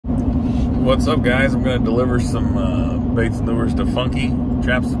What's up, guys? I'm going to deliver some baits and lures to Funky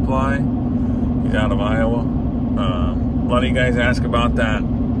Trap Supply. He's out of Iowa. A lot of you guys ask about that,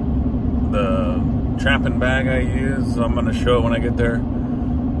 the trapping bag I use. So I'm going to show it when I get there.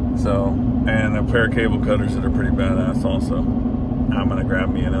 So, and a pair of cable cutters that are pretty badass also. I'm going to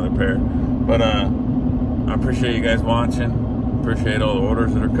grab me another pair. But I appreciate you guys watching. Appreciate all the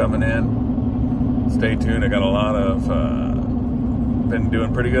orders that are coming in. Stay tuned. I got a lot of... been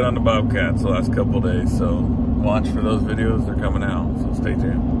doing pretty good on the Bobcats the last couple of days, so watch for those videos. They're coming out, so stay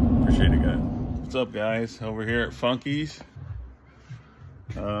tuned. Appreciate it, guys. What's up, guys? Over here at Funky's,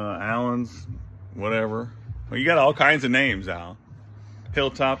 Allen's, whatever. Well, you got all kinds of names, Al.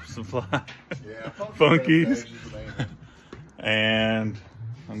 Hilltop Supply, yeah, Funky's, and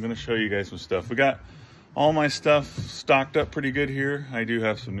I'm gonna show you guys some stuff. We got all my stuff stocked up pretty good here. I do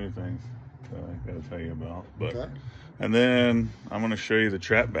have some new things that I gotta tell you about, but. Okay. And then I'm going to show you the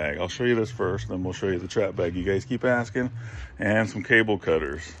trap bag. I'll show you this first, then we'll show you the trap bag you guys keep asking. And some cable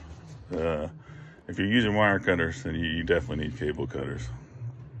cutters. If you're using wire cutters, then you definitely need cable cutters.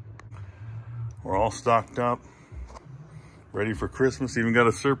 We're all stocked up, ready for Christmas. Even got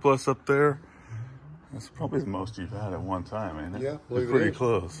a surplus up there. That's probably the most you've had at one time, ain't it? Yeah, we're pretty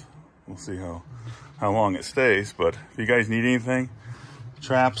close. We'll see how long it stays. But if you guys need anything,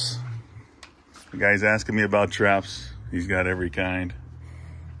 traps, the guy's asking me about traps. He's got every kind.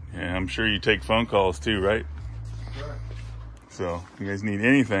 And I'm sure you take phone calls too, right? Sure. So if you guys need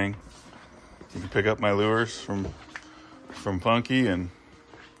anything, you can pick up my lures from Funky and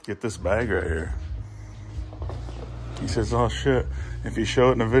get this bag right here. He says, oh shit, if you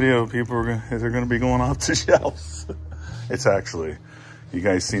show it in a video, they're gonna be going off the shelves. It's actually, you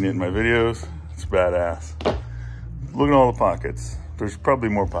guys seen it in my videos, it's badass. Look at all the pockets. There's probably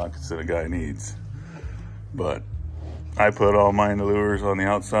more pockets than a guy needs. But I put all my lures on the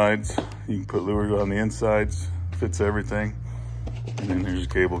outsides. You can put lures on the insides. Fits everything. And then there's a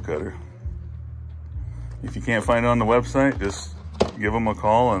cable cutter. If you can't find it on the website, just give them a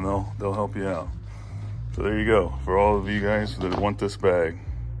call and they'll help you out. So there you go. For all of you guys that want this bag.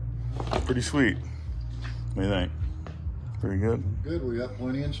 Pretty sweet. What do you think? Pretty good? Good. We got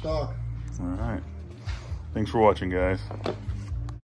plenty in stock. All right. Thanks for watching, guys.